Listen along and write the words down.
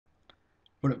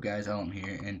What up guys, Alan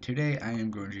here, and today I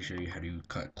am going to show you how to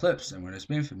cut clips in Windows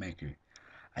Movie Maker.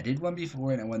 I did one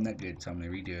before and it wasn't that good, so I'm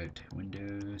going to redo it.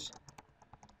 Windows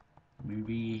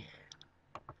Movie,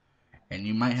 and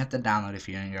you might have to download if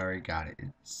you ain't already got it.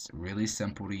 It's really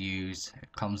simple to use.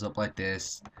 It comes up like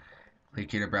this.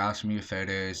 Click here to browse from your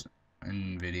photos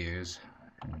and videos,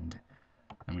 and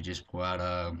let me just pull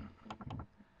out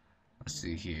let's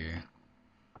see here,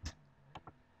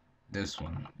 this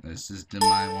one. This is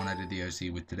my one I did the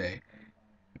OC with today.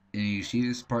 And you see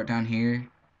this part down here,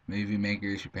 Movie Maker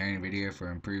is preparing a video for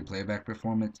improved playback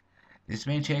performance. This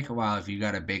may take a while if you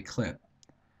got a big clip,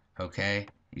 okay?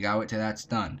 You gotta wait till that's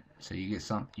done, so you get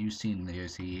something you've seen the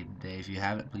OC today. If you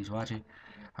haven't, please watch it.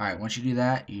 Alright, once you do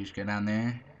that, you just go down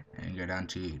there and go down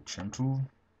to Trim Tool.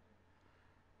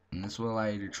 And this will allow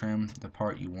you to trim the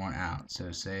part you want out.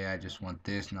 So say I just want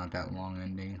this, not that long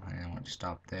ending. I want to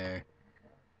stop there.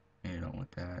 Maybe I don't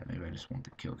want that. Maybe I just want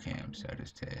the kill cam. So I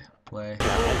just hit play.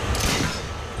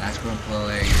 That's going to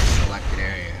play your selected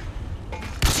area.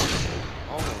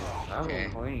 Oh, that Okay.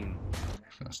 was clean.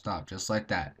 It's going to stop just like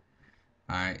that.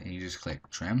 Alright, and you just click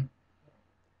trim.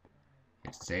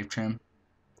 Hit save trim.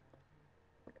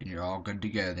 And you're all good to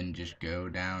go. Then just go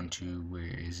down to, where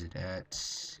is it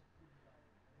at?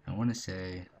 I want to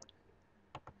say,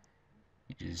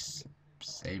 you just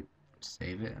save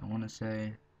it, I want to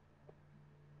say.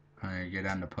 Alright, go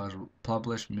down to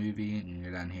publish movie, and you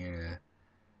go down here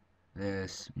to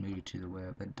this, movie to the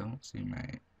web. That don't seem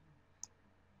right.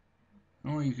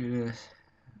 Or you could just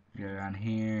go down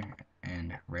here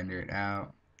and render it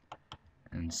out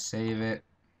and save it.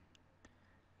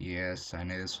 Yes, I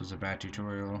know this was a bad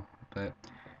tutorial, but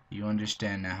you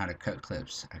understand now how to cut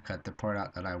clips. I cut the part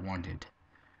out that I wanted.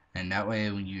 And that way,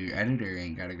 when your editor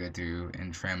ain't gotta go through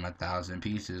and trim 1,000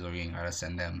 pieces, or you ain't gotta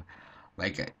send them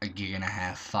like a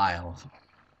gig-and-a-half file.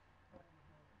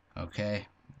 Okay,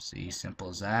 see, simple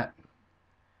as that.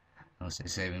 I'll say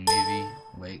saving movie.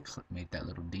 Wait, make that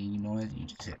little ding noise. You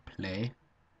just hit play.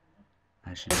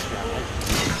 I should.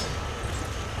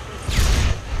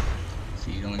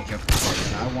 See, you only kept the part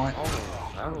that I want.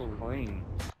 Oh, that was clean.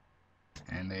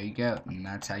 And there you go. And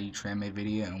that's how you trim a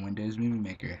video in Windows Movie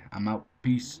Maker. I'm out.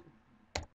 Peace.